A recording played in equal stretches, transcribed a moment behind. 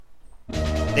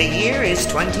The year is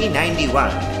 2091,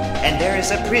 and there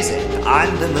is a prison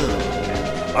on the moon.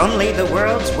 Only the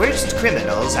world's worst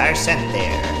criminals are sent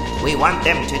there. We want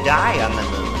them to die on the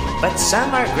moon, but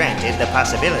some are granted the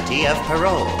possibility of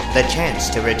parole, the chance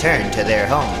to return to their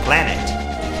home planet.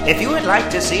 If you would like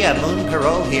to see a moon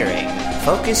parole hearing,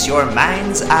 focus your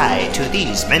mind's eye to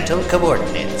these mental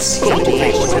coordinates.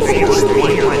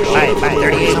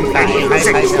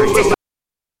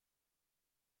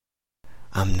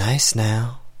 I'm nice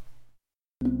now.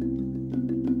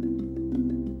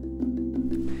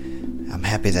 I'm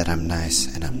happy that I'm nice,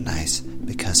 and I'm nice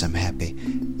because I'm happy.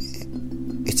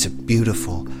 It's a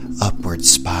beautiful upward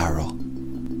spiral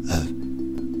of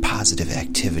positive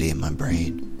activity in my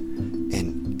brain.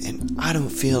 And I don't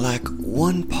feel like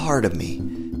one part of me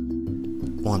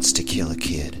wants to kill a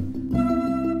kid.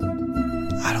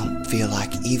 I don't feel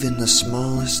like even the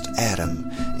smallest atom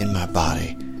in my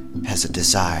body has a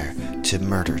desire to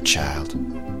murder a child.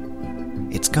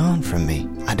 It's gone from me.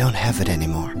 I don't have it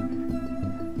anymore.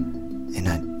 And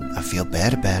I feel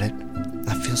bad about it.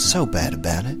 I feel so bad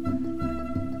about it.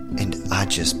 And I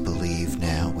just believe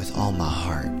now with all my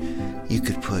heart, you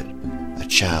could put a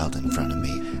child in front of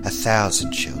me,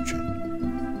 1,000 children,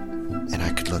 and I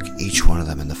could look each one of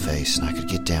them in the face, and I could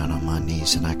get down on my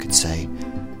knees, and I could say,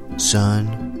 son,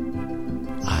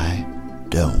 I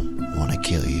don't want to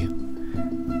kill you.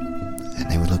 And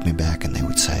they would look me back and they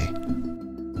would say,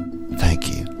 thank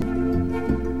you.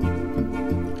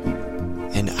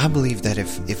 And I believe that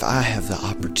if I have the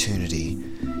opportunity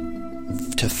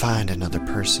to find another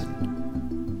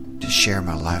person to share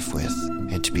my life with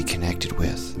and to be connected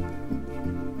with,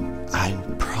 I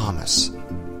promise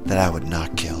that I would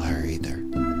not kill her either.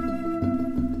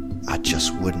 I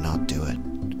just would not do it.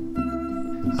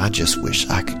 I just wish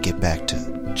I could get back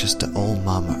to just to old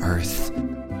Mama Earth.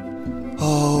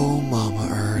 Oh, Mama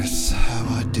Earth,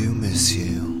 how I do miss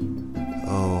you.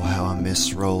 Oh, how I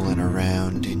miss rolling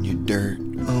around in your dirt.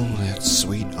 Oh, that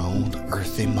sweet old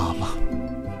earthy mama.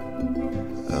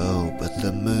 Oh, but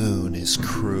the moon is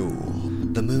cruel.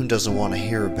 The moon doesn't want to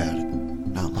hear about it.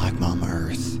 Not like Mama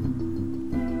Earth.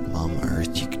 Mama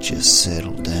Earth, you could just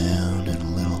settle down in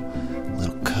a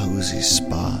little cozy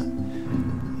spot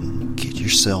and get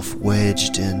yourself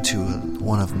wedged into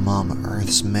one of Mama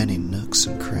Earth's many nooks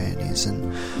and crannies,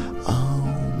 and oh,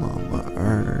 Mama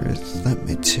Earth, let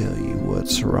me tell you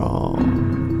what's wrong.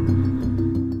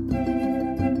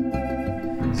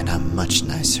 And I'm much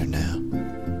nicer now.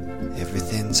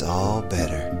 Everything's all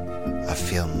better. I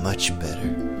feel much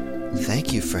better.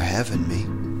 Thank you for having me.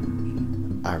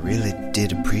 I really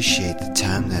did appreciate the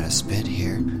time that I spent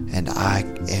here, and I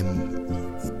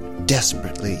am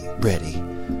desperately ready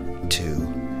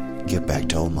to get back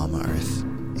to old Mama Earth.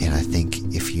 And I think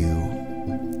if you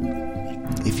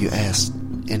asked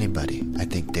anybody, I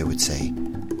think they would say,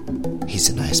 he's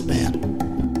a nice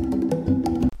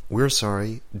man. We're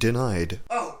sorry, denied.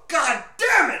 Oh, god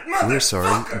damn it, motherfucker! We're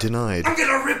sorry, denied. I'm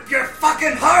gonna rip your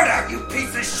fucking heart out, you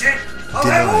piece of shit! I'll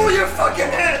Denied. have all your fucking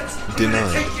heads! I'm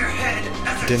Denied. gonna take your head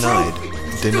as a Denied. trophy!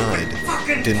 Denied. Stupid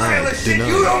fucking Denied. pile of shit. Denied.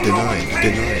 You don't know Denied. what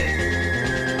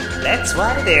Denied. That's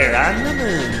why they're on the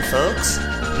moon, folks.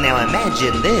 Now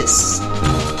imagine this.